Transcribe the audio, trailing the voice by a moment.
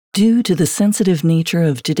Due to the sensitive nature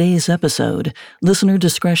of today's episode, listener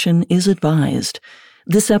discretion is advised.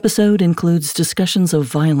 This episode includes discussions of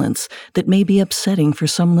violence that may be upsetting for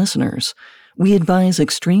some listeners. We advise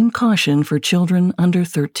extreme caution for children under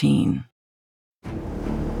 13. In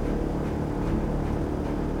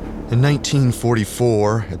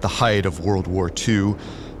 1944, at the height of World War II,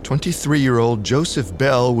 23-year-old Joseph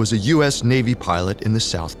Bell was a U.S. Navy pilot in the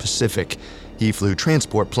South Pacific. He flew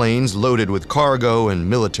transport planes loaded with cargo and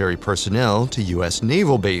military personnel to U.S.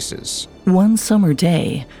 naval bases. One summer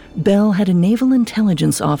day, Bell had a naval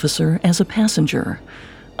intelligence officer as a passenger.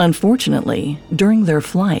 Unfortunately, during their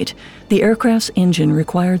flight, the aircraft's engine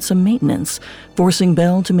required some maintenance, forcing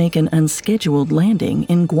Bell to make an unscheduled landing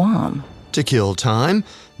in Guam. To kill time,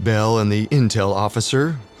 Bell and the intel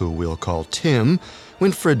officer, who we'll call Tim,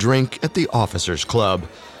 went for a drink at the officers' club.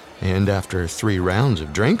 And after 3 rounds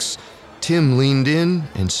of drinks, Tim leaned in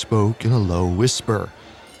and spoke in a low whisper.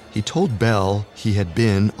 He told Bell he had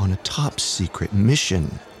been on a top-secret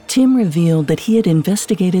mission. Tim revealed that he had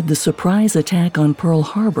investigated the surprise attack on Pearl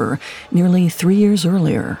Harbor nearly 3 years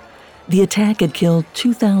earlier. The attack had killed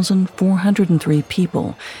 2,403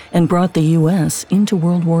 people and brought the U.S. into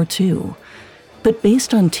World War II. But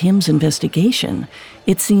based on Tim's investigation,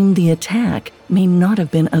 it seemed the attack may not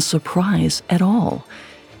have been a surprise at all.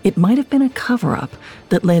 It might have been a cover-up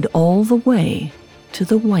that led all the way to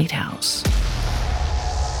the White House.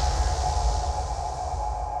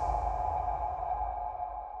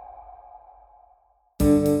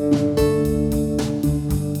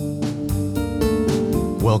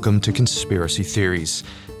 Welcome to Conspiracy Theories,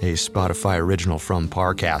 a Spotify original from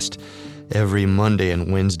Parcast. Every Monday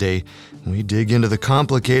and Wednesday, we dig into the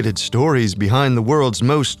complicated stories behind the world's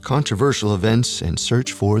most controversial events and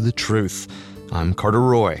search for the truth. I'm Carter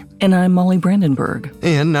Roy. And I'm Molly Brandenburg.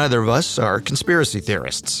 And neither of us are conspiracy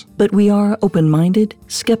theorists. But we are open-minded,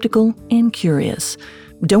 skeptical, and curious.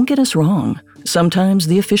 Don't get us wrong. Sometimes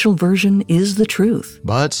the official version is the truth.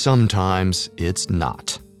 But sometimes it's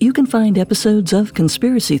not. You can find episodes of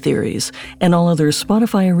Conspiracy Theories and all other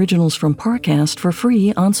Spotify originals from Parcast for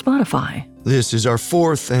free on Spotify. This is our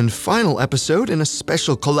 4th and final episode in a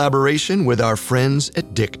special collaboration with our friends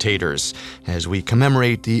at Dictators, as we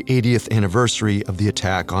commemorate the 80th anniversary of the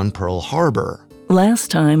attack on Pearl Harbor. Last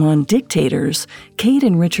time on Dictators, Kate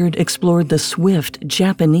and Richard explored the swift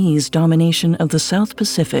Japanese domination of the South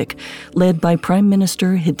Pacific, led by Prime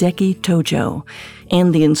Minister Hideki Tojo,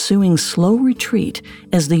 and the ensuing slow retreat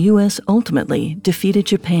as the U.S. ultimately defeated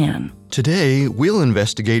Japan. Today, we'll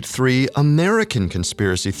investigate 3 American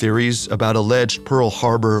conspiracy theories about alleged Pearl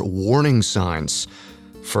Harbor warning signs.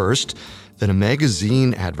 First, that a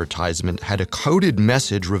magazine advertisement had a coded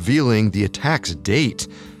message revealing the attack's date.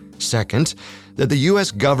 Second, that the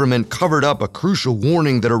U.S. government covered up a crucial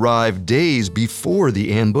warning that arrived days before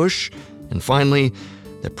the ambush. And finally,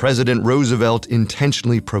 that President Roosevelt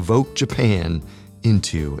intentionally provoked Japan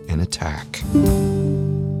into an attack.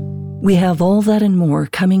 We have all that and more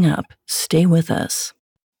coming up. Stay with us.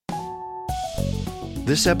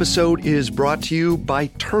 This episode is brought to you by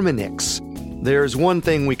Terminix. There's one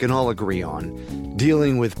thing we can all agree on.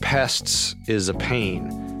 Dealing with pests is a pain.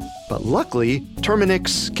 But luckily,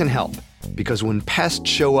 Terminix can help. Because when pests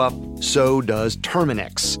show up, so does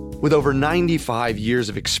Terminix. With over 95 years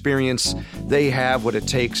of experience, they have what it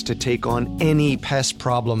takes to take on any pest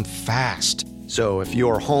problem fast. So if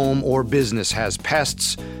your home or business has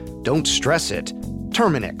pests, don't stress it.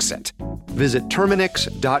 Terminix it. Visit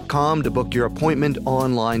Terminix.com to book your appointment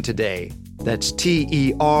online today. That's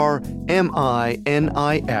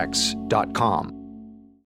TERMINIX.com.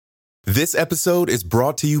 This episode is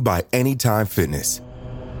brought to you by Anytime Fitness.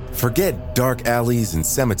 Forget dark alleys and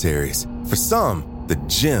cemeteries. For some, the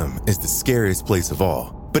gym is the scariest place of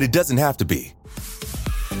all. But it doesn't have to be.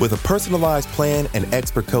 With a personalized plan and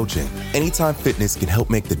expert coaching, Anytime Fitness can help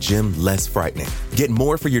make the gym less frightening. Get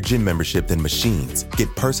more for your gym membership than machines.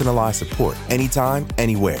 Get personalized support anytime,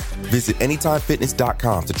 anywhere. Visit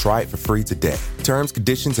AnytimeFitness.com to try it for free today. Terms,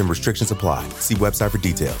 conditions, and restrictions apply. See website for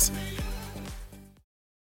details.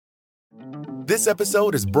 This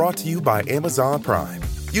episode is brought to you by Amazon Prime.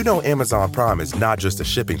 You know Amazon Prime is not just a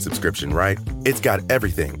shipping subscription, right? It's got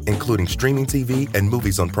everything, including streaming TV and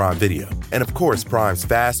movies on Prime Video. And of course, Prime's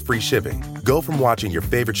fast, free shipping. Go from watching your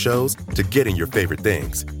favorite shows to getting your favorite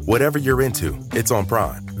things. Whatever you're into, it's on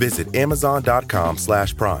Prime. Visit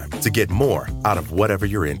Amazon.com/Prime to get more out of whatever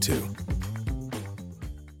you're into.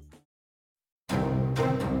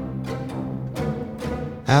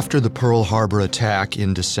 After the Pearl Harbor attack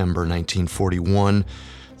in December 1941,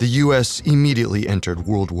 the U.S. immediately entered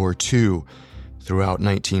World War II. Throughout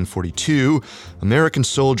 1942, American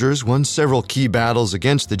soldiers won several key battles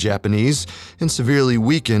against the Japanese and severely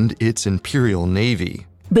weakened its Imperial Navy.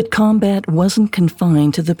 But combat wasn't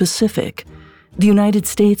confined to the Pacific. The United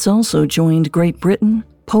States also joined Great Britain,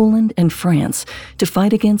 Poland, and France to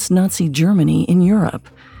fight against Nazi Germany in Europe.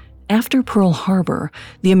 After Pearl Harbor,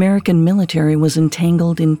 the American military was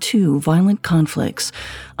entangled in two violent conflicts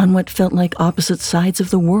on what felt like opposite sides of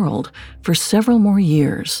the world for several more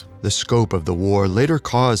years. The scope of the war later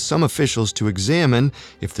caused some officials to examine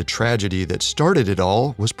if the tragedy that started it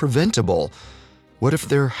all was preventable. What if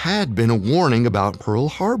there had been a warning about Pearl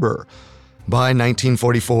Harbor? By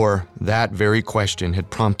 1944, that very question had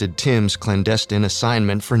prompted Tim's clandestine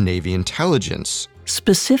assignment for Navy intelligence.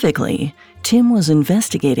 Specifically, Tim was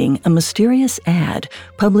investigating a mysterious ad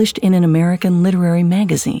published in an American literary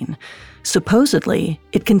magazine. Supposedly,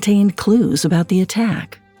 it contained clues about the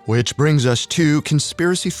attack. Which brings us to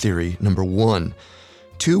conspiracy theory number 1.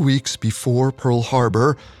 2 weeks before Pearl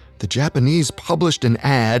Harbor, the Japanese published an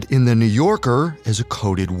ad in The New Yorker as a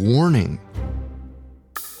coded warning.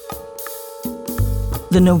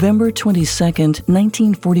 The November 22,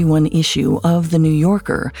 1941 issue of The New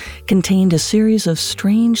Yorker contained a series of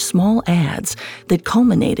strange small ads that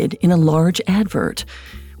culminated in a large advert,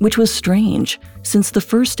 which was strange since the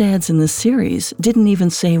first ads in the series didn't even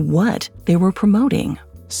say what they were promoting.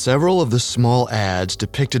 Several of the small ads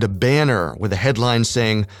depicted a banner with a headline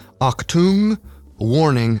saying, Achtung,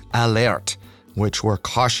 warning, alert, which were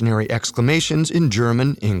cautionary exclamations in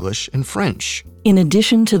German, English, and French. In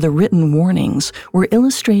addition to the written warnings were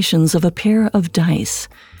illustrations of a pair of dice.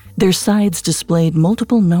 Their sides displayed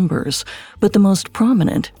multiple numbers, but the most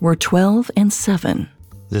prominent were 12 and 7.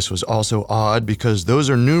 This was also odd because those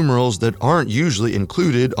are numerals that aren't usually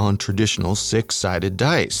included on traditional 6-sided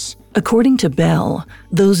dice. According to Bell,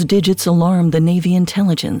 those digits alarmed the Navy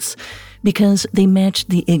intelligence because they matched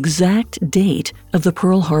the exact date of the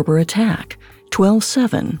Pearl Harbor attack,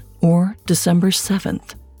 12/7, or December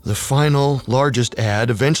 7th. The final, largest ad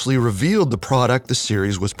eventually revealed the product the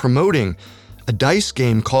series was promoting, a dice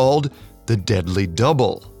game called The Deadly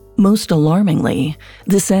Double. Most alarmingly,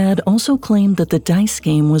 this ad also claimed that the dice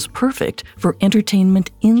game was perfect for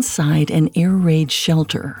entertainment inside an air raid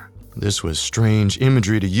shelter. This was strange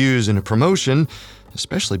imagery to use in a promotion,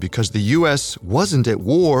 especially because the U.S. wasn't at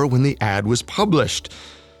war when the ad was published.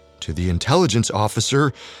 To the intelligence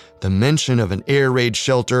officer, the mention of an air raid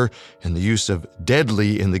shelter and the use of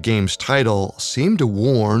deadly in the game's title seemed to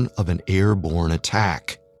warn of an airborne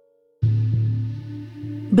attack.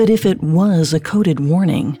 But if it was a coded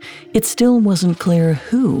warning, it still wasn't clear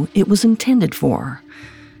who it was intended for.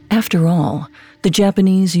 After all, the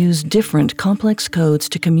Japanese used different complex codes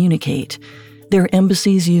to communicate. Their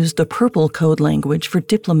embassies used the purple code language for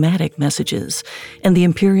diplomatic messages, and the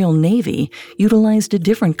Imperial Navy utilized a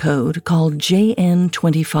different code called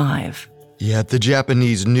JN-25. Yet the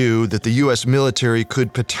Japanese knew that the U.S. military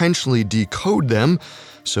could potentially decode them,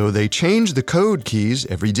 so they changed the code keys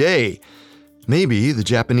every day. Maybe the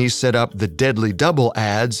Japanese set up the Deadly Double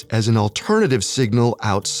ads as an alternative signal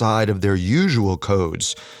outside of their usual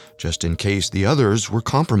codes, just in case the others were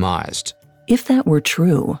compromised. If that were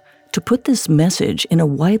true, to put this message in a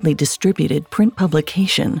widely distributed print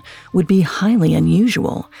publication would be highly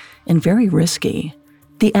unusual and very risky.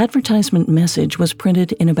 The advertisement message was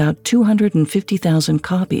printed in about 250,000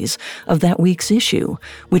 copies of that week's issue,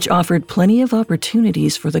 which offered plenty of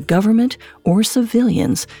opportunities for the government or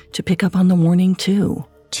civilians to pick up on the warning too.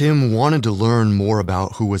 Tim wanted to learn more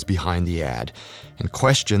about who was behind the ad and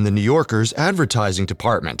questioned the New Yorker's advertising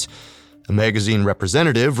department. A magazine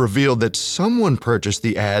representative revealed that someone purchased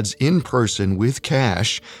the ads in person with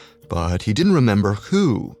cash, but he didn't remember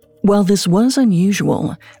who. While this was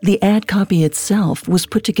unusual, the ad copy itself was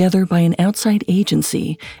put together by an outside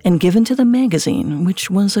agency and given to the magazine,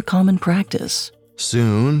 which was a common practice.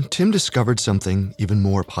 Soon, Tim discovered something even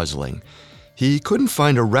more puzzling. He couldn't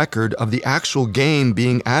find a record of the actual game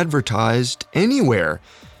being advertised anywhere.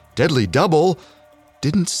 Deadly Double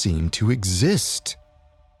didn't seem to exist.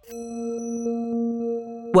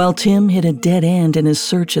 While Tim hit a dead end in his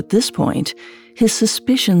search at this point, his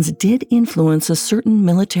suspicions did influence a certain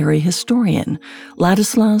military historian,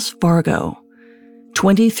 Ladislas Fargo.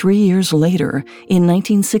 23 years later, in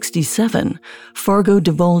 1967, Fargo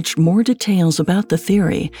divulged more details about the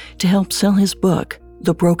theory to help sell his book,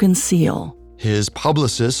 The Broken Seal. His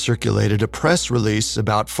publicist circulated a press release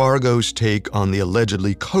about Fargo's take on the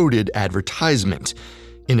allegedly coded advertisement.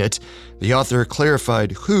 In it, the author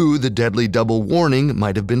clarified who the Deadly Double warning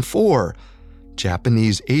might have been for: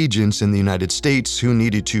 Japanese agents in the United States who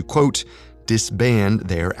needed to, quote, disband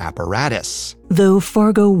their apparatus. Though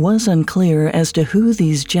Fargo was unclear as to who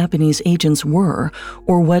these Japanese agents were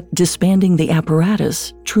or what disbanding the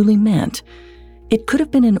apparatus truly meant, it could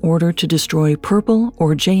have been in order to destroy Purple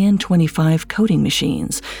or JN-25 coding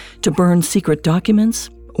machines, to burn secret documents,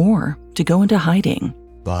 or to go into hiding.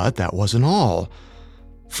 But that wasn't all.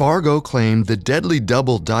 Fargo claimed the deadly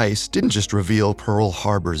double dice didn't just reveal Pearl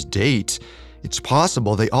Harbor's date. It's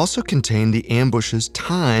possible they also contained the ambush's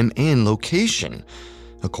time and location.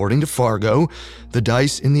 According to Fargo, the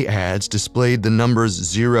dice in the ads displayed the numbers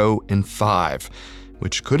 0 and 5,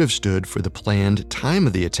 which could have stood for the planned time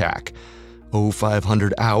of the attack,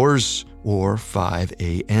 0500 hours or 5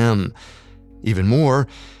 a.m. Even more,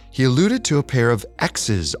 he alluded to a pair of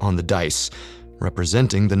X's on the dice,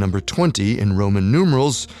 representing the number 20 in Roman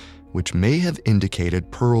numerals, which may have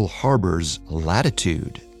indicated Pearl Harbor's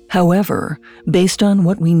latitude. However, based on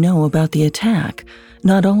what we know about the attack,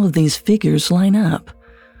 not all of these figures line up.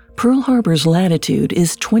 Pearl Harbor's latitude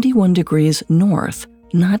is 21 degrees north,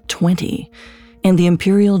 not 20, and the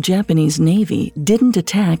Imperial Japanese Navy didn't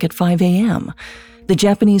attack at 5 a.m. The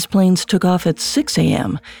Japanese planes took off at 6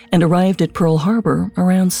 a.m. and arrived at Pearl Harbor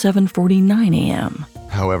around 7:49 a.m.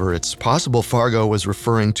 However, it's possible Fargo was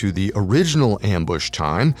referring to the original ambush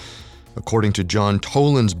time. According to John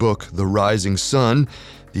Toland's book, The Rising Sun,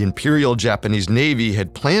 the Imperial Japanese Navy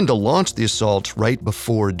had planned to launch the assault right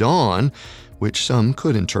before dawn, which some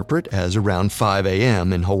could interpret as around 5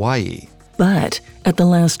 a.m. in Hawaii. But at the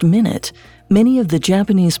last minute, many of the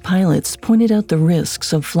Japanese pilots pointed out the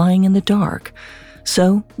risks of flying in the dark.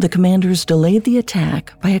 So the commanders delayed the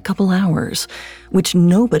attack by a couple hours, which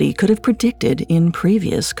nobody could have predicted in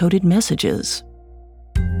previous coded messages.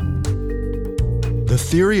 The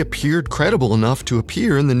theory appeared credible enough to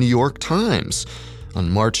appear in the New York Times. On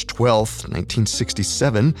March 12,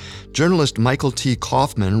 1967, journalist Michael T.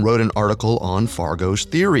 Kaufman wrote an article on Fargo's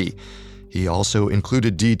theory. He also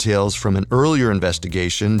included details from an earlier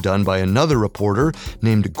investigation done by another reporter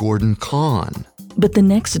named Gordon Kahn. But the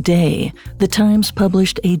next day, the Times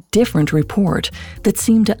published a different report that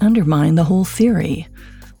seemed to undermine the whole theory.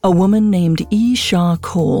 A woman named E. Shaw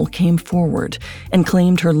Cole came forward and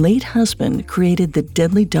claimed her late husband created the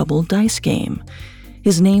Deadly Double dice game.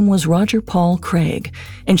 His name was Roger Paul Craig,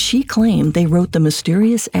 and she claimed they wrote the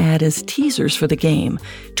mysterious ad as teasers for the game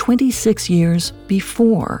 26 years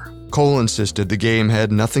before. Cole insisted the game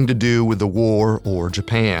had nothing to do with the war or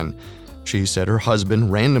Japan. She said her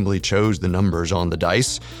husband randomly chose the numbers on the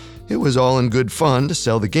dice. It was all in good fun to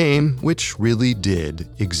sell the game, which really did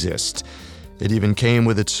exist. It even came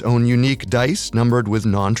with its own unique dice numbered with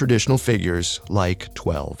non-traditional figures like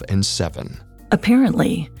 12 and 7.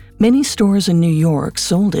 Apparently, many stores in New York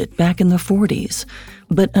sold it back in the 40s,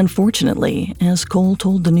 but unfortunately, as Cole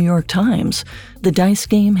told the New York Times, the dice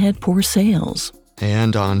game had poor sales.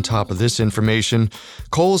 And on top of this information,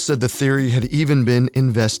 Cole said the theory had even been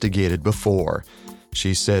investigated before.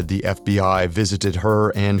 She said the FBI visited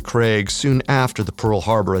her and Craig soon after the Pearl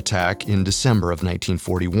Harbor attack in December of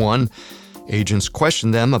 1941. Agents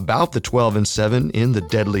questioned them about the 12 and 7 in the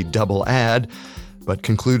Deadly Double ad, but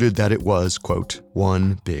concluded that it was, quote,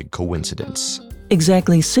 one big coincidence.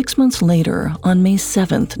 Exactly 6 months later, on May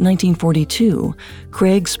 7, 1942,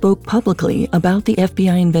 Craig spoke publicly about the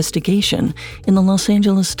FBI investigation in the Los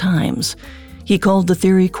Angeles Times. He called the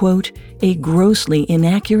theory, quote, a grossly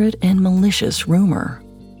inaccurate and malicious rumor.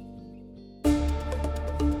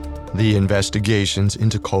 The investigations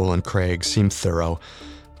into Cole and Craig seem thorough,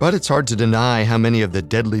 but it's hard to deny how many of the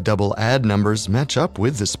Deadly Double ad numbers match up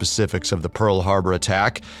with the specifics of the Pearl Harbor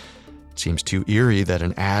attack. It seems too eerie that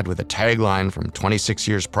an ad with a tagline from 26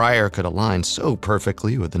 years prior could align so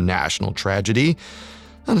perfectly with the national tragedy.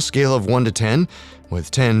 On a scale of 1 to 10,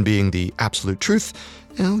 with 10 being the absolute truth,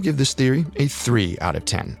 I'll give this theory a 3 out of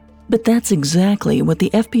 10. But that's exactly what the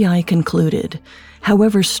FBI concluded.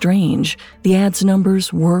 However strange, the ad's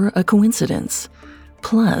numbers were a coincidence.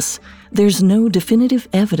 Plus, there's no definitive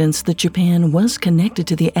evidence that Japan was connected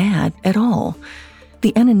to the ad at all.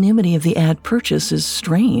 The anonymity of the ad purchase is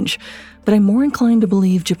strange, but I'm more inclined to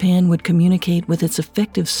believe Japan would communicate with its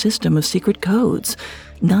effective system of secret codes,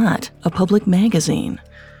 not a public magazine.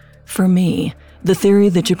 For me, the theory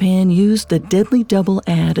that Japan used the Deadly Double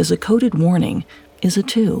ad as a coded warning is a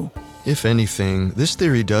 2. If anything, this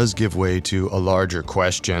theory does give way to a larger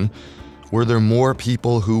question. Were there more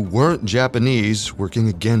people who weren't Japanese working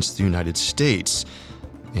against the United States?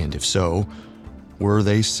 And if so, were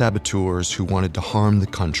they saboteurs who wanted to harm the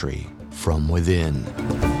country from within?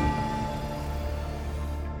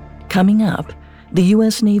 Coming up, the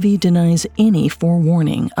U.S. Navy denies any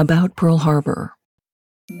forewarning about Pearl Harbor.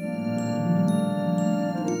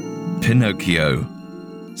 Pinocchio,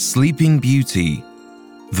 Sleeping Beauty,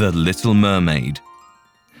 The Little Mermaid.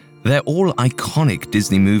 They're all iconic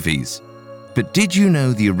Disney movies. But did you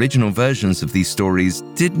know the original versions of these stories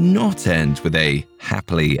did not end with a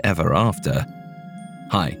happily ever after?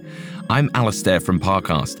 Hi, I'm Alistair from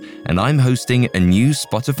Parcast, and I'm hosting a new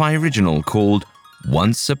Spotify original called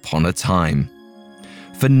Once Upon a Time.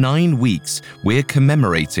 For 9 weeks, we're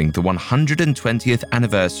commemorating the 120th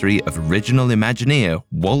anniversary of original Imagineer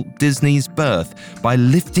Walt Disney's birth by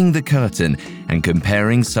lifting the curtain and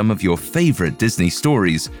comparing some of your favorite Disney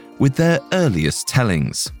stories with their earliest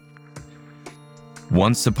tellings.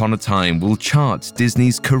 Once Upon a Time will chart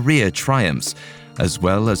Disney's career triumphs, as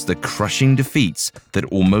well as the crushing defeats that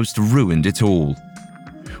almost ruined it all.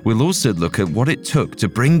 We'll also look at what it took to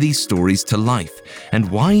bring these stories to life and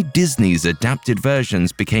why Disney's adapted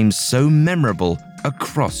versions became so memorable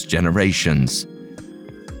across generations.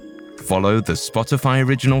 Follow the Spotify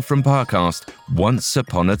original from Parcast, Once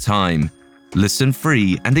Upon a Time. Listen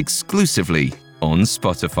free and exclusively on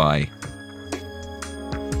Spotify.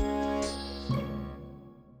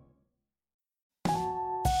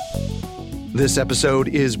 This episode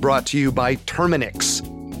is brought to you by Terminix.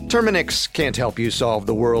 Terminix can't help you solve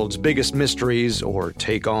the world's biggest mysteries or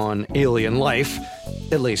take on alien life,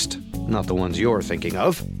 at least not the ones you're thinking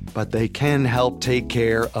of, but they can help take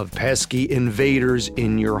care of pesky invaders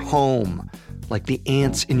in your home, like the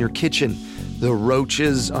ants in your kitchen, the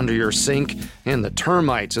roaches under your sink, and the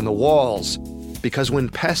termites in the walls. Because when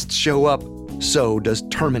pests show up, so does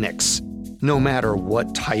Terminix. No matter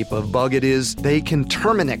what type of bug it is, they can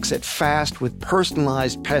Terminix it fast with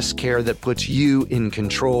personalized pest care that puts you in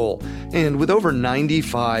control. And with over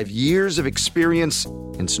 95 years of experience,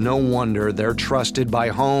 it's no wonder they're trusted by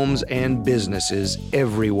homes and businesses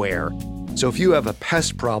everywhere. So if you have a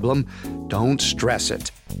pest problem, don't stress it.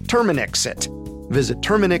 Terminix it. Visit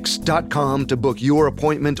Terminix.com to book your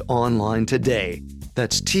appointment online today.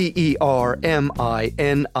 That's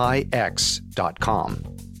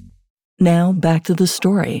TERMINIX.com. Now back to the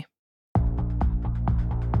story.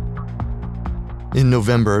 In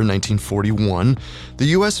November 1941, the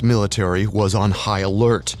U.S. military was on high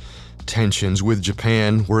alert. Tensions with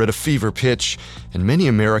Japan were at a fever pitch, and many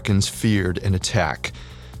Americans feared an attack.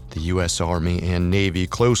 The U.S. Army and Navy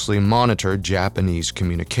closely monitored Japanese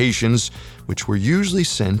communications, which were usually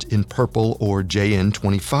sent in purple or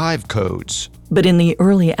JN-25 codes. But in the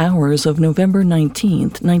early hours of November 19,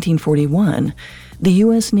 1941, the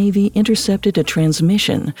U.S. Navy intercepted a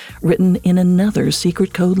transmission written in another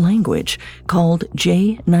secret code language called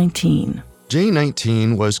J-19.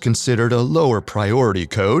 J-19 was considered a lower priority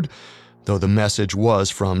code, though the message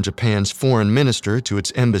was from Japan's foreign minister to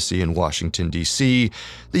its embassy in Washington, D.C.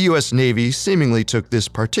 The U.S. Navy seemingly took this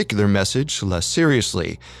particular message less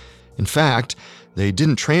seriously. In fact, they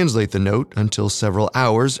didn't translate the note until several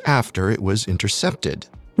hours after it was intercepted.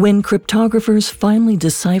 When cryptographers finally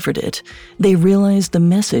deciphered it, they realized the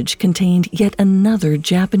message contained yet another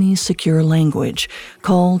Japanese secure language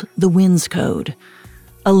called the WINS code.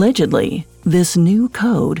 Allegedly, this new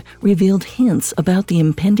code revealed hints about the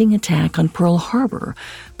impending attack on Pearl Harbor,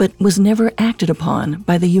 but was never acted upon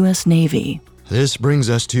by the U.S. Navy. This brings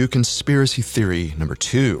us to conspiracy theory number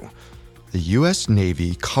 2. The U.S.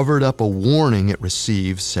 Navy covered up a warning it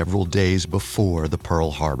received several days before the Pearl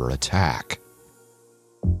Harbor attack.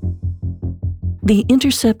 The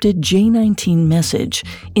intercepted J-19 message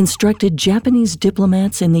instructed Japanese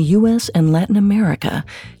diplomats in the U.S. and Latin America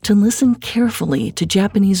to listen carefully to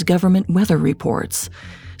Japanese government weather reports.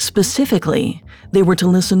 Specifically, they were to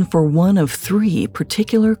listen for one of 3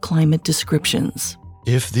 particular climate descriptions.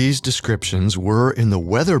 If these descriptions were in the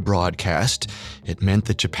weather broadcast, it meant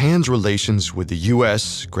that Japan's relations with the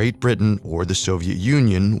U.S., Great Britain, or the Soviet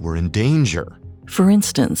Union were in danger. For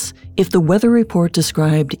instance, if the weather report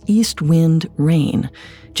described east wind rain,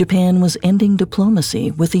 Japan was ending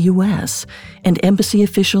diplomacy with the U.S., and embassy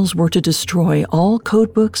officials were to destroy all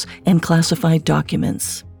codebooks and classified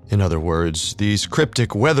documents. In other words, these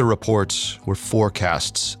cryptic weather reports were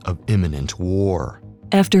forecasts of imminent war.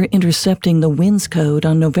 After intercepting the WINS code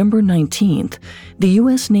on November 19th, the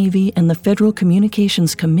U.S. Navy and the Federal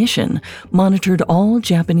Communications Commission monitored all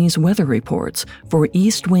Japanese weather reports for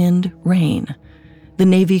east wind rain. The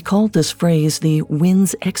Navy called this phrase the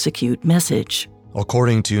winds execute message.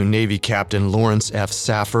 According to Navy Captain Lawrence F.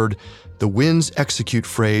 Safford, the winds execute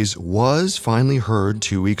phrase was finally heard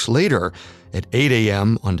 2 weeks later at 8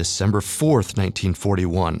 a.m. on December 4th,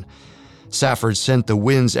 1941. Safford sent the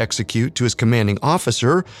winds execute to his commanding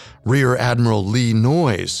officer, Rear Admiral Lee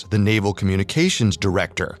Noyes, the Naval Communications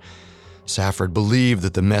Director. Safford believed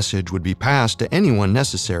that the message would be passed to anyone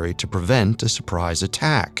necessary to prevent a surprise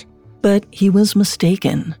attack. But he was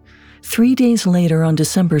mistaken. 3 days later, on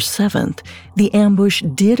December 7th, the ambush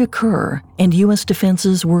did occur, and U.S.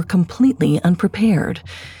 defenses were completely unprepared.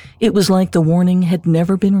 It was like the warning had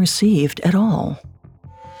never been received at all.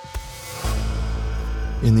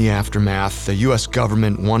 In the aftermath, the U.S.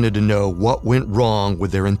 government wanted to know what went wrong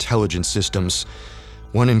with their intelligence systems.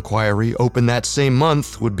 One inquiry, opened that same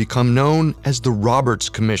month, would become known as the Roberts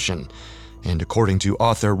Commission. And according to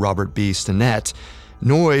author Robert B. Stinnett,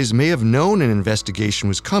 Noyes may have known an investigation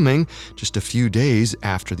was coming just a few days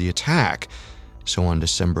after the attack. So on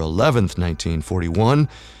December 11, 1941,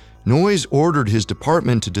 Noyes ordered his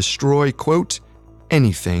department to destroy, quote,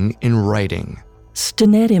 anything in writing.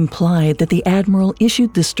 Stinnett implied that the admiral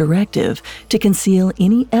issued this directive to conceal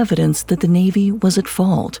any evidence that the Navy was at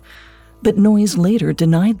fault. But Noyes later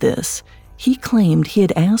denied this. He claimed he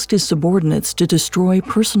had asked his subordinates to destroy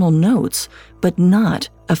personal notes, but not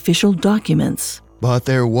official documents. But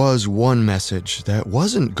there was one message that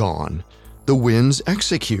wasn't gone: the winds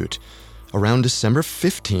execute. Around December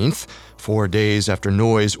 15th, 4 days after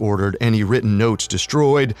Noyes ordered any written notes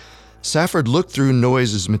destroyed, Safford looked through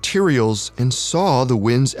Noyes' materials and saw the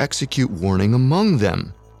winds execute warning among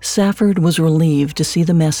them. Safford was relieved to see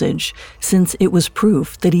the message, since it was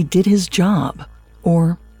proof that he did his job,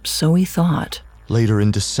 or so he thought. Later in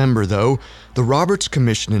December, though, the Roberts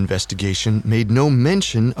Commission investigation made no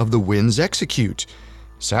mention of the winds execute.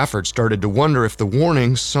 Safford started to wonder if the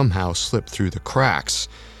warning somehow slipped through the cracks.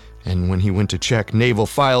 And when he went to check naval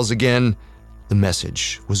files again, the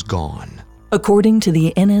message was gone. According to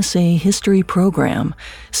the NSA history program,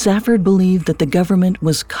 Safford believed that the government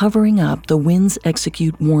was covering up the winds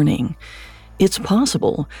execute warning. It's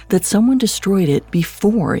possible that someone destroyed it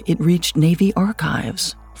before it reached Navy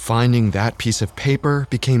archives. Finding that piece of paper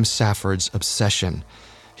became Safford's obsession.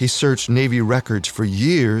 He searched Navy records for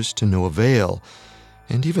years to no avail.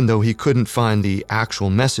 And even though he couldn't find the actual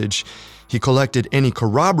message, he collected any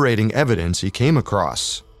corroborating evidence he came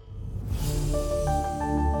across.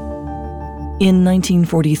 In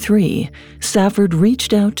 1943, Safford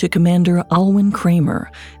reached out to Commander Alwyn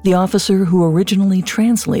Kramer, the officer who originally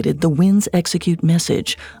translated the winds execute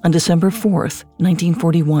message on December 4th,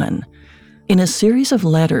 1941. In a series of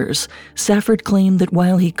letters, Safford claimed that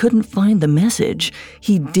while he couldn't find the message,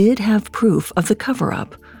 he did have proof of the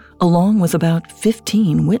cover-up, along with about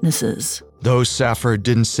 15 witnesses. Though Safford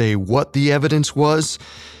didn't say what the evidence was,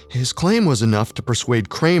 his claim was enough to persuade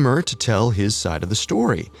Kramer to tell his side of the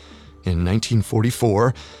story. In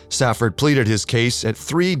 1944, Safford pleaded his case at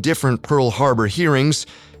 3 different Pearl Harbor hearings,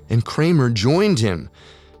 and Kramer joined him.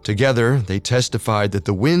 Together, they testified that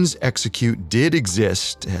the winds execute did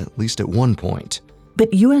exist, at least at one point.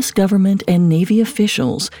 But U.S. government and Navy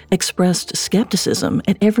officials expressed skepticism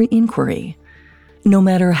at every inquiry. No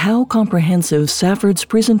matter how comprehensive Safford's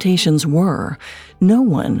presentations were, no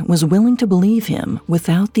one was willing to believe him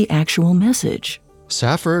without the actual message.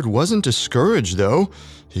 Safford wasn't discouraged, though.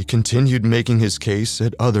 He continued making his case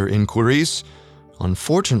at other inquiries.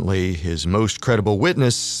 Unfortunately, his most credible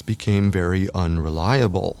witness became very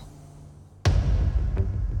unreliable.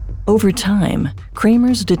 Over time,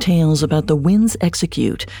 Kramer's details about the winds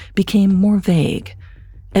execute became more vague.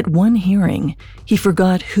 At one hearing, he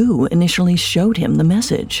forgot who initially showed him the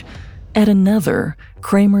message. At another,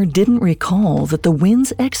 Kramer didn't recall that the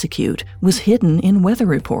winds execute was hidden in weather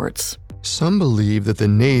reports. Some believe that the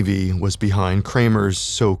Navy was behind Kramer's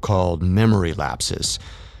so-called memory lapses.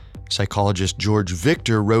 Psychologist George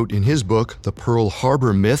Victor wrote in his book, The Pearl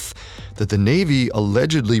Harbor Myth, that the Navy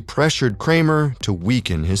allegedly pressured Kramer to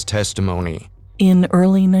weaken his testimony. In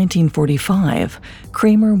early 1945,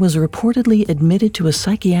 Kramer was reportedly admitted to a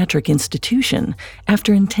psychiatric institution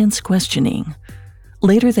after intense questioning.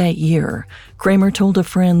 Later that year, Kramer told a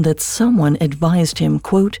friend that someone advised him,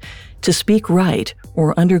 quote, to speak right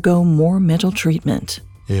or undergo more mental treatment.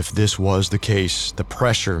 If this was the case, the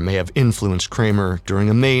pressure may have influenced Kramer during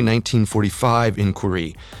a May 1945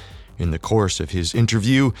 inquiry. In the course of his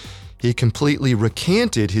interview, he completely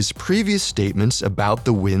recanted his previous statements about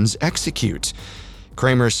the winds execute.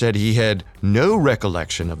 Kramer said he had no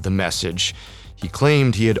recollection of the message. He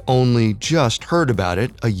claimed he had only just heard about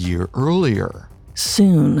it a year earlier.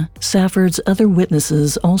 Soon, Safford's other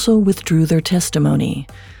witnesses also withdrew their testimony.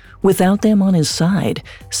 Without them on his side,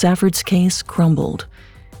 Safford's case crumbled.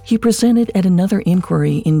 He presented at another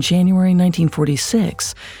inquiry in January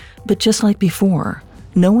 1946, but just like before,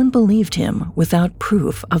 no one believed him without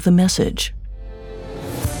proof of the message.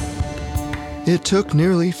 It took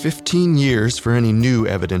nearly 15 years for any new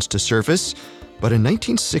evidence to surface, but in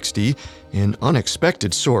 1960, an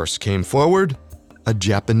unexpected source came forward: a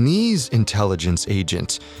Japanese intelligence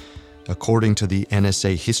agent. According to the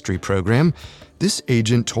NSA history program, this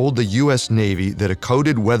agent told the U.S. Navy that a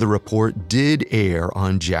coded weather report did air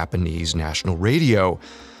on Japanese national radio,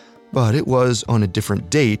 but it was on a different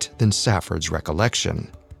date than Safford's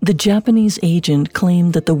recollection. The Japanese agent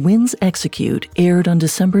claimed that the Winds Execute aired on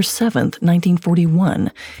December 7,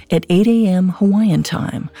 1941, at 8 a.m. Hawaiian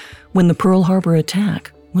time, when the Pearl Harbor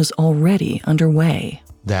attack was already underway.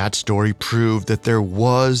 That story proved that there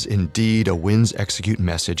was indeed a Winds Execute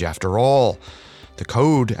message after all. The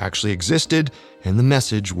code actually existed, and the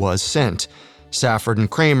message was sent. Safford and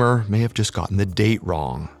Kramer may have just gotten the date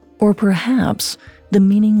wrong. Or perhaps the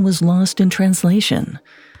meaning was lost in translation.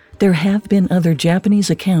 There have been other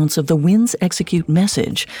Japanese accounts of the Winds Execute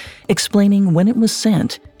message explaining when it was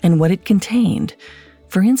sent and what it contained.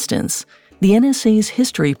 For instance, the NSA's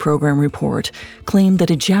history program report claimed that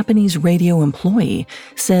a Japanese radio employee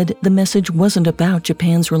said the message wasn't about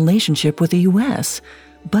Japan's relationship with the U.S.,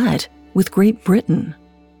 but with Great Britain.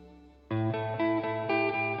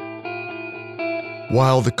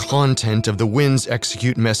 While the content of the Winds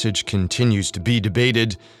Execute message continues to be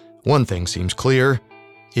debated, one thing seems clear.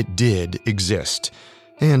 It did exist.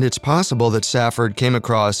 And it's possible that Safford came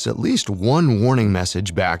across at least one warning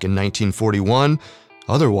message back in 1941.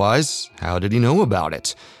 Otherwise, how did he know about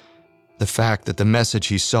it? The fact that the message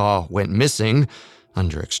he saw went missing,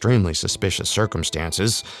 under extremely suspicious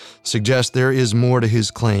circumstances, suggests there is more to his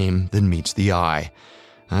claim than meets the eye.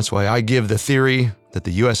 That's why I give the theory that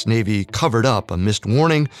the U.S. Navy covered up a missed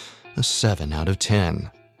warning a 7 out of 10.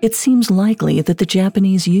 It seems likely that the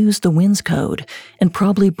Japanese used the Winds code and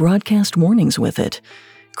probably broadcast warnings with it.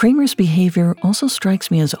 Kramer's behavior also strikes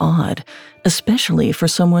me as odd, especially for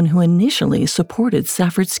someone who initially supported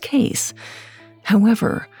Safford's case.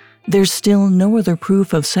 However, there's still no other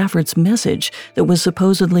proof of Safford's message that was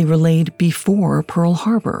supposedly relayed before Pearl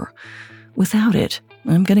Harbor. Without it,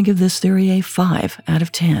 I'm going to give this theory a 5 out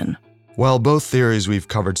of 10. While both theories we've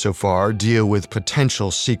covered so far deal with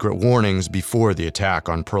potential secret warnings before the attack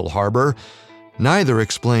on Pearl Harbor, neither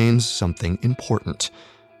explains something important.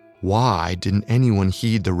 Why didn't anyone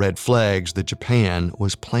heed the red flags that Japan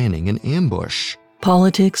was planning an ambush?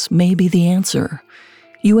 Politics may be the answer.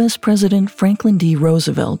 U.S. President Franklin D.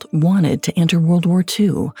 Roosevelt wanted to enter World War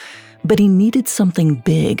II, but he needed something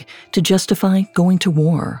big to justify going to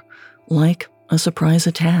war, like a surprise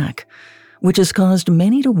attack, which has caused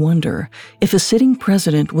many to wonder if a sitting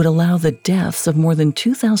president would allow the deaths of more than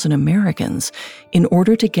 2,000 Americans in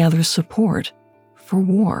order to gather support for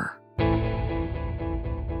war.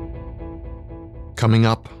 Coming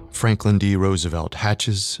up, Franklin D. Roosevelt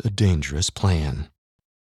hatches a dangerous plan.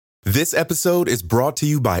 This episode is brought to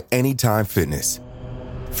you by Anytime Fitness.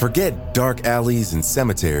 Forget dark alleys and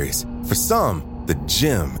cemeteries. For some, the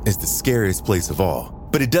gym is the scariest place of all,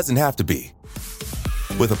 but it doesn't have to be.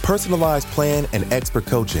 With a personalized plan and expert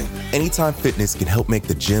coaching, Anytime Fitness can help make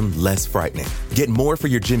the gym less frightening. Get more for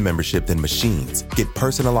your gym membership than machines. Get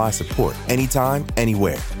personalized support anytime,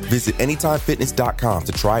 anywhere. Visit AnytimeFitness.com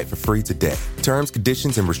to try it for free today. Terms,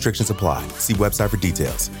 conditions, and restrictions apply. See website for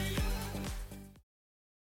details.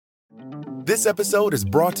 This episode is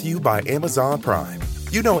brought to you by Amazon Prime.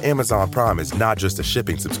 You know Amazon Prime is not just a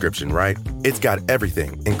shipping subscription, right? It's got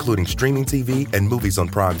everything, including streaming TV and movies on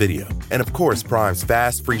Prime Video. And of course, Prime's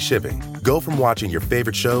fast, free shipping. Go from watching your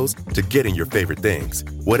favorite shows to getting your favorite things.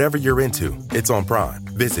 Whatever you're into, it's on Prime.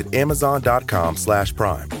 Visit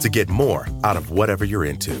Amazon.com/Prime to get more out of whatever you're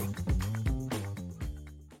into.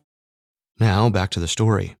 Now, back to the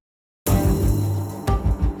story.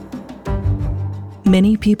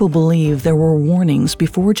 Many people believe there were warnings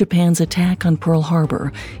before Japan's attack on Pearl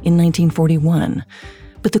Harbor in 1941,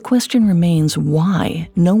 but the question remains why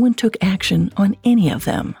no one took action on any of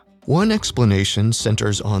them. One explanation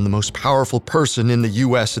centers on the most powerful person in the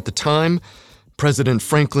U.S. at the time, President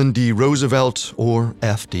Franklin D. Roosevelt, or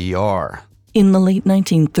FDR. In the late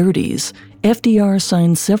 1930s, FDR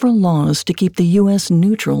signed several laws to keep the U.S.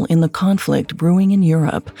 neutral in the conflict brewing in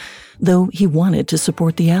Europe, though he wanted to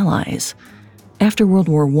support the Allies. After World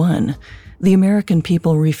War I, the American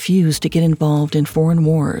people refused to get involved in foreign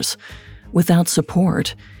wars. Without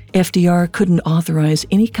support, FDR couldn't authorize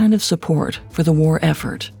any kind of support for the war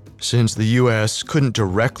effort. Since the U.S. couldn't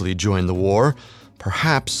directly join the war,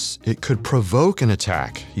 perhaps it could provoke an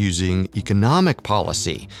attack using economic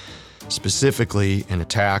policy, specifically an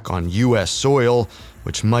attack on U.S. soil,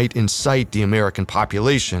 which might incite the American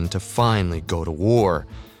population to finally go to war.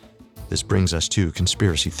 This brings us to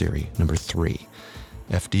conspiracy theory number 3.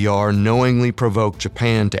 FDR knowingly provoked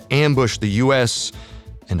Japan to ambush the U.S.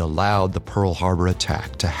 and allowed the Pearl Harbor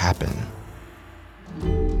attack to happen.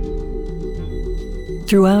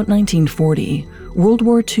 Throughout 1940, World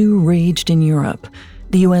War II raged in Europe.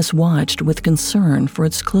 The U.S. watched with concern for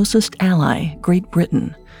its closest ally, Great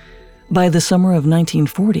Britain. By the summer of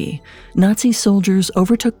 1940, Nazi soldiers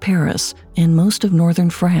overtook Paris and most of northern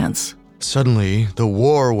France. Suddenly, the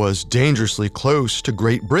war was dangerously close to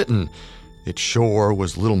Great Britain. Its shore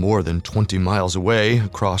was little more than 20 miles away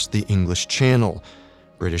across the English Channel.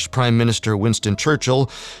 British Prime Minister Winston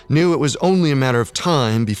Churchill knew it was only a matter of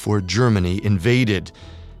time before Germany invaded.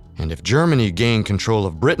 And if Germany gained control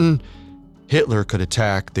of Britain, Hitler could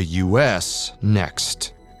attack the U.S.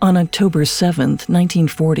 next. On October 7,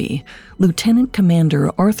 1940, Lieutenant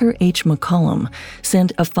Commander Arthur H. McCollum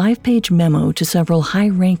sent a 5-page memo to several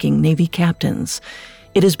high-ranking Navy captains.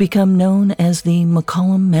 It has become known as the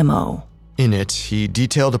McCollum Memo. In it, he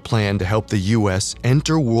detailed a plan to help the U.S.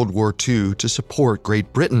 enter World War II to support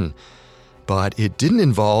Great Britain. But it didn't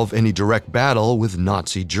involve any direct battle with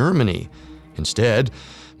Nazi Germany. Instead,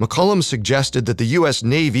 McCollum suggested that the U.S.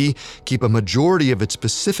 Navy keep a majority of its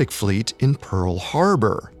Pacific Fleet in Pearl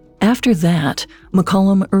Harbor. After that,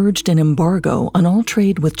 McCollum urged an embargo on all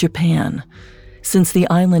trade with Japan. Since the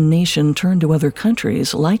island nation turned to other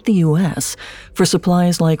countries, like the U.S., for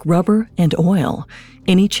supplies like rubber and oil,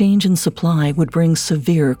 any change in supply would bring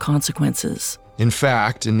severe consequences. In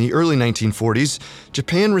fact, in the early 1940s,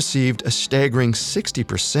 Japan received a staggering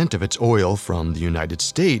 60% of its oil from the United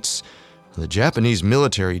States. The Japanese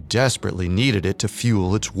military desperately needed it to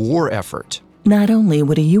fuel its war effort. Not only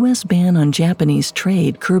would a U.S. ban on Japanese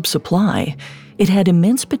trade curb supply, it had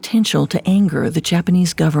immense potential to anger the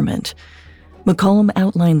Japanese government. McCollum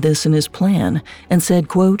outlined this in his plan and said,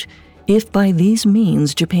 quote, "If by these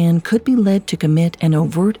means Japan could be led to commit an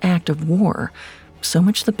overt act of war, so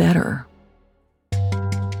much the better."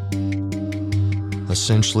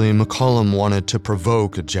 Essentially, McCollum wanted to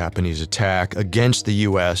provoke a Japanese attack against the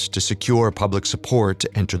U.S. to secure public support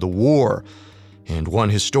to enter the war. And one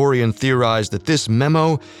historian theorized that this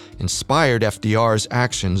memo inspired FDR's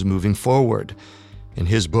actions moving forward. In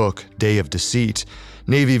his book, Day of Deceit,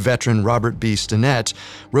 Navy veteran Robert B. Stinnett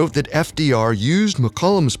wrote that FDR used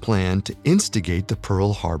McCollum's plan to instigate the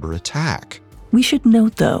Pearl Harbor attack. We should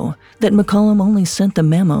note, though, that McCollum only sent the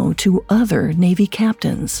memo to other Navy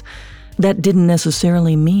captains. That didn't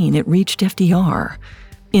necessarily mean it reached FDR.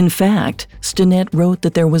 In fact, Stinnett wrote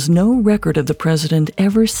that there was no record of the president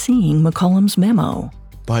ever seeing McCollum's memo.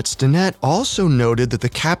 But Stinnett also noted that the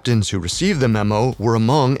captains who received the memo were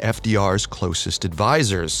among FDR's closest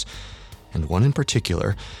advisors. And one in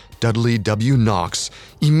particular, Dudley W. Knox,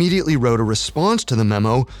 immediately wrote a response to the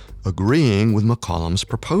memo agreeing with McCollum's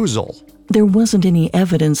proposal. There wasn't any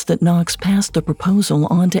evidence that Knox passed the proposal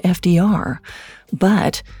on to FDR,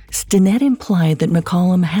 but Stinnett implied that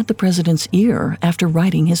McCollum had the president's ear after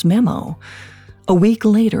writing his memo. A week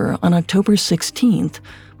later, on October 16th,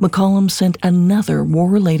 McCollum sent another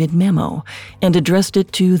war-related memo and addressed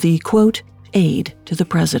it to the, quote, aide to the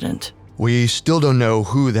president. We still don't know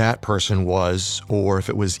who that person was, or if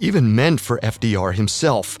it was even meant for FDR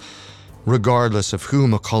himself. Regardless of who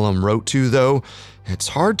McCollum wrote to, though, it's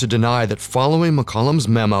hard to deny that following McCollum's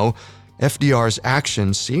memo, FDR's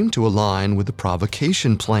actions seemed to align with the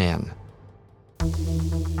provocation plan.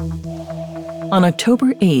 On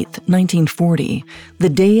October 8, 1940, the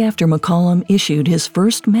day after McCollum issued his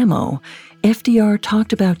first memo, FDR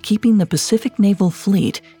talked about keeping the Pacific Naval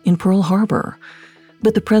Fleet in Pearl Harbor.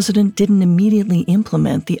 But the president didn't immediately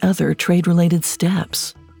implement the other trade-related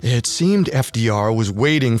steps. It seemed FDR was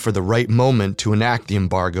waiting for the right moment to enact the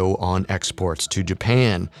embargo on exports to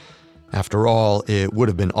Japan. After all, it would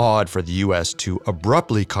have been odd for the U.S. to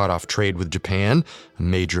abruptly cut off trade with Japan, a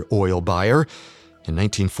major oil buyer. In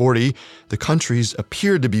 1940, the countries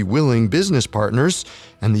appeared to be willing business partners,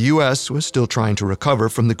 and the U.S. was still trying to recover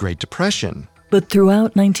from the Great Depression. But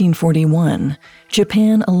throughout 1941,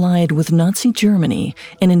 Japan allied with Nazi Germany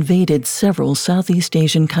and invaded several Southeast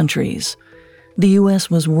Asian countries. The U.S.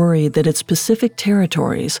 was worried that its Pacific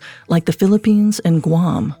territories, like the Philippines and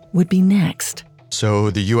Guam, would be next. So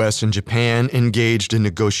the U.S. and Japan engaged in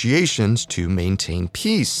negotiations to maintain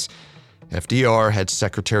peace. FDR had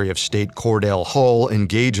Secretary of State Cordell Hull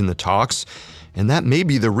engage in the talks, and that may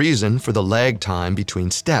be the reason for the lag time between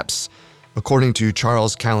steps. According to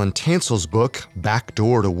Charles Callan Tansel's book,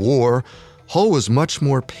 Backdoor to War, Hull was much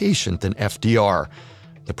more patient than FDR.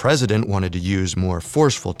 The president wanted to use more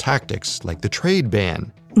forceful tactics like the trade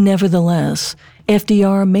ban. Nevertheless,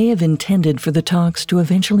 FDR may have intended for the talks to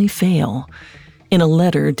eventually fail. In a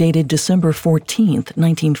letter dated December 14,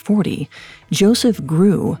 1940, Joseph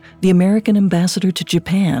Grew, the American ambassador to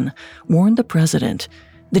Japan, warned the president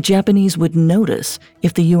the Japanese would notice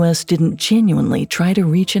if the U.S. didn't genuinely try to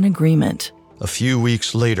reach an agreement. A few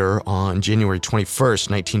weeks later, on January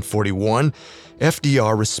 21st, 1941,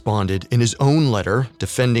 FDR responded in his own letter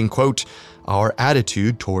defending, quote, our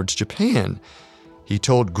attitude towards Japan. He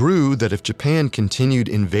told GRU that if Japan continued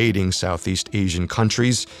invading Southeast Asian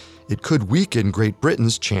countries, it could weaken Great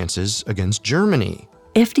Britain's chances against Germany.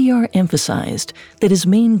 FDR emphasized that his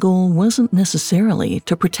main goal wasn't necessarily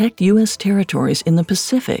to protect U.S. territories in the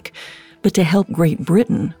Pacific, but to help Great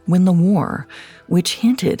Britain win the war, which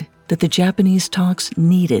hinted that the Japanese talks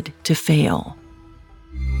needed to fail.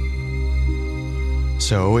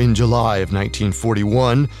 So in July of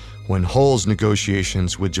 1941, when Hull's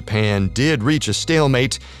negotiations with Japan did reach a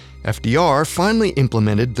stalemate, FDR finally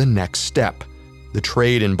implemented the next step, the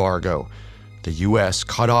trade embargo. The U.S.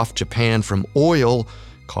 cut off Japan from oil,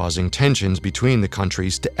 causing tensions between the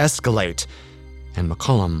countries to escalate. And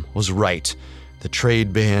McCollum was right. The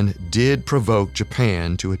trade ban did provoke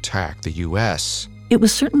Japan to attack the U.S. It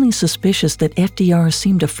was certainly suspicious that FDR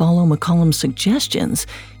seemed to follow McCollum's suggestions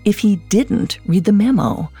if he didn't read the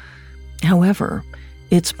memo. However,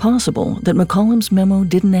 it's possible that McCollum's memo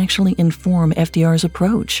didn't actually inform FDR's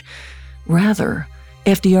approach. Rather,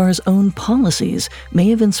 FDR's own policies may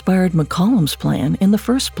have inspired McCollum's plan in the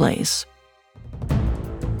first place.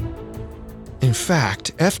 In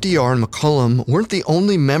fact, FDR and McCollum weren't the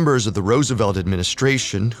only members of the Roosevelt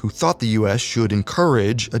administration who thought the U.S. should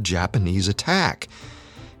encourage a Japanese attack.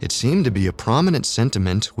 It seemed to be a prominent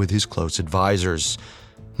sentiment with his close advisors.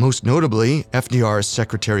 Most notably, FDR's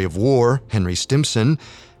Secretary of War, Henry Stimson,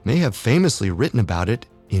 may have famously written about it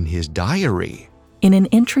in his diary. In an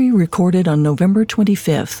entry recorded on November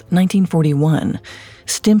 25, 1941,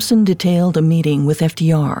 Stimson detailed a meeting with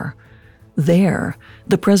FDR. There,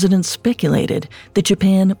 the president speculated that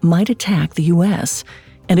Japan might attack the U.S.,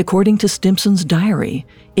 and according to Stimson's diary,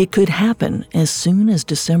 it could happen as soon as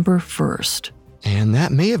December 1st. And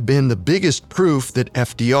that may have been the biggest proof that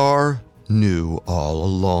FDR knew all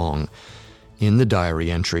along. In the diary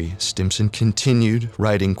entry, Stimson continued,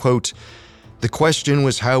 writing, quote, the question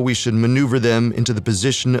was how we should maneuver them into the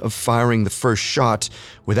position of firing the first shot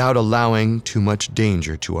without allowing too much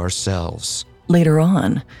danger to ourselves. Later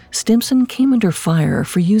on, Stimson came under fire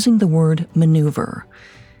for using the word maneuver.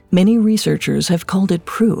 Many researchers have called it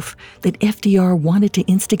proof that FDR wanted to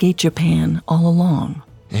instigate Japan all along.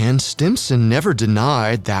 And Stimson never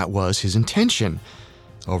denied that was his intention.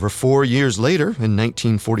 Over 4 years later, in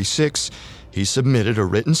 1946, he submitted a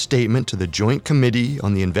written statement to the Joint Committee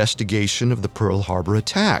on the Investigation of the Pearl Harbor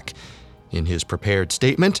attack. In his prepared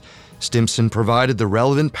statement, Stimson provided the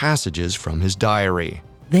relevant passages from his diary.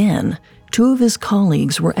 Then, two of his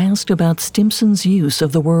colleagues were asked about Stimson's use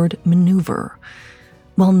of the word maneuver.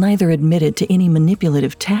 While neither admitted to any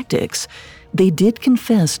manipulative tactics, they did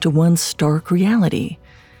confess to one stark reality.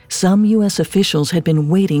 Some U.S. officials had been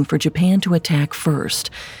waiting for Japan to attack first,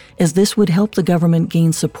 as this would help the government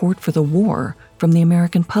gain support for the war from the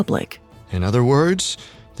American public. In other words,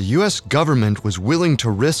 the U.S. government was willing to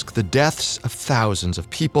risk the deaths of thousands of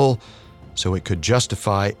people so it could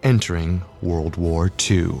justify entering World War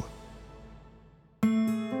II.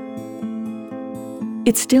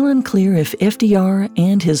 It's still unclear if FDR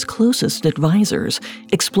and his closest advisors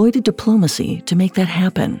exploited diplomacy to make that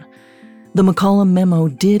happen. The McCollum memo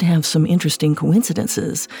did have some interesting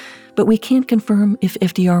coincidences, but we can't confirm if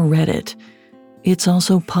FDR read it. It's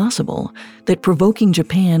also possible that provoking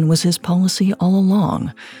Japan was his policy all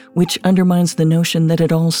along, which undermines the notion that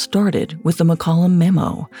it all started with the McCollum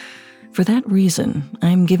memo. For that reason,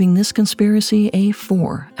 I'm giving this conspiracy a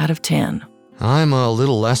 4 out of 10. I'm a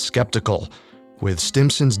little less skeptical. With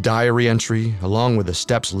Stimson's diary entry, along with the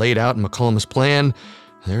steps laid out in McCollum's plan,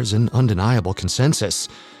 there's an undeniable consensus.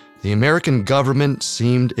 The American government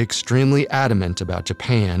seemed extremely adamant about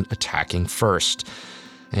Japan attacking first.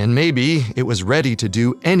 And maybe it was ready to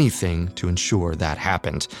do anything to ensure that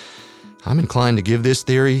happened. I'm inclined to give this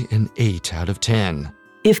theory an 8 out of 10.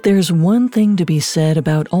 If there's one thing to be said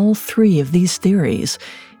about all three of these theories,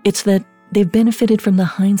 it's that they've benefited from the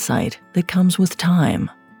hindsight that comes with time.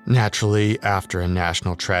 Naturally, after a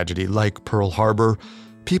national tragedy like Pearl Harbor,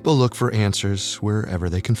 people look for answers wherever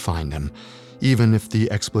they can find them, even if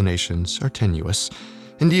the explanations are tenuous,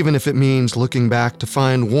 and even if it means looking back to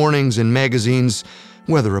find warnings in magazines,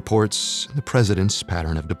 weather reports, and the president's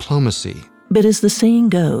pattern of diplomacy. But as the saying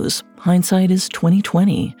goes, hindsight is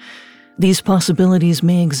 20/20. These possibilities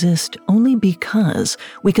may exist only because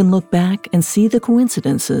we can look back and see the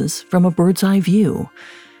coincidences from a bird's eye view.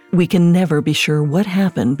 We can never be sure what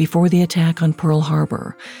happened before the attack on Pearl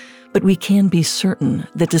Harbor, but we can be certain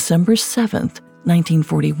that December 7th,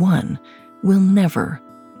 1941, will never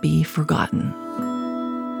be forgotten.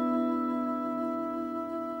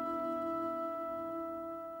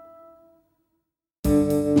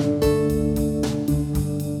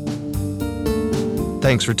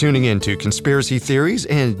 Thanks for tuning in to Conspiracy Theories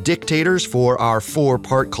and Dictators for our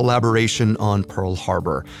 4-part collaboration on Pearl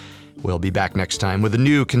Harbor. We'll be back next time with a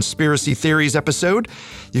new Conspiracy Theories episode.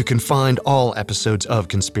 You can find all episodes of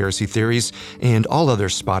Conspiracy Theories and all other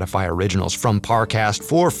Spotify originals from Parcast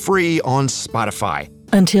for free on Spotify.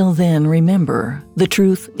 Until then, remember, the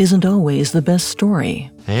truth isn't always the best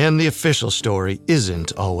story. And the official story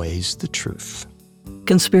isn't always the truth.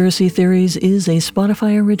 Conspiracy Theories is a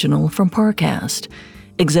Spotify original from Parcast.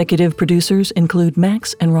 Executive producers include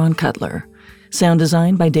Max and Ron Cutler. Sound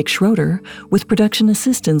design by Dick Schroeder, with production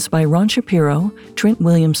assistance by Ron Shapiro, Trent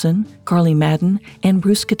Williamson, Carly Madden, and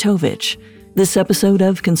Bruce Katovich. This episode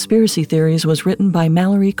of Conspiracy Theories was written by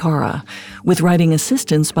Mallory Cara, with writing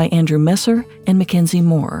assistance by Andrew Messer and Mackenzie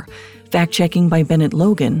Moore, fact-checking by Bennett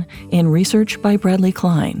Logan, and research by Bradley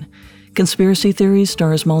Klein. Conspiracy Theories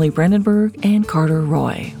stars Molly Brandenburg and Carter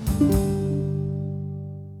Roy.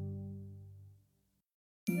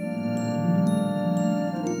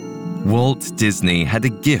 Walt Disney had a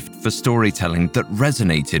gift for storytelling that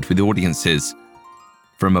resonated with audiences.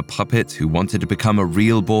 From a puppet who wanted to become a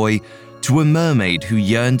real boy to a mermaid who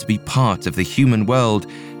yearned to be part of the human world,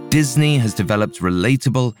 Disney has developed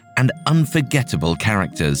relatable and unforgettable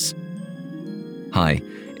characters. Hi,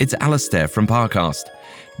 it's Alistair from Parcast.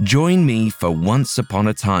 Join me for Once Upon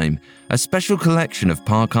a Time, a special collection of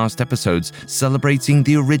Parcast episodes celebrating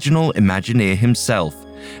the original Imagineer himself,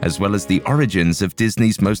 as well as the origins of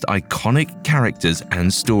Disney's most iconic characters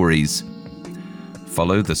and stories.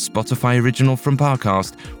 Follow the Spotify original from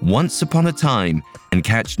Parcast, Once Upon a Time, and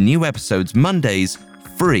catch new episodes Mondays,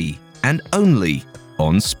 free and only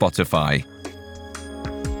on Spotify.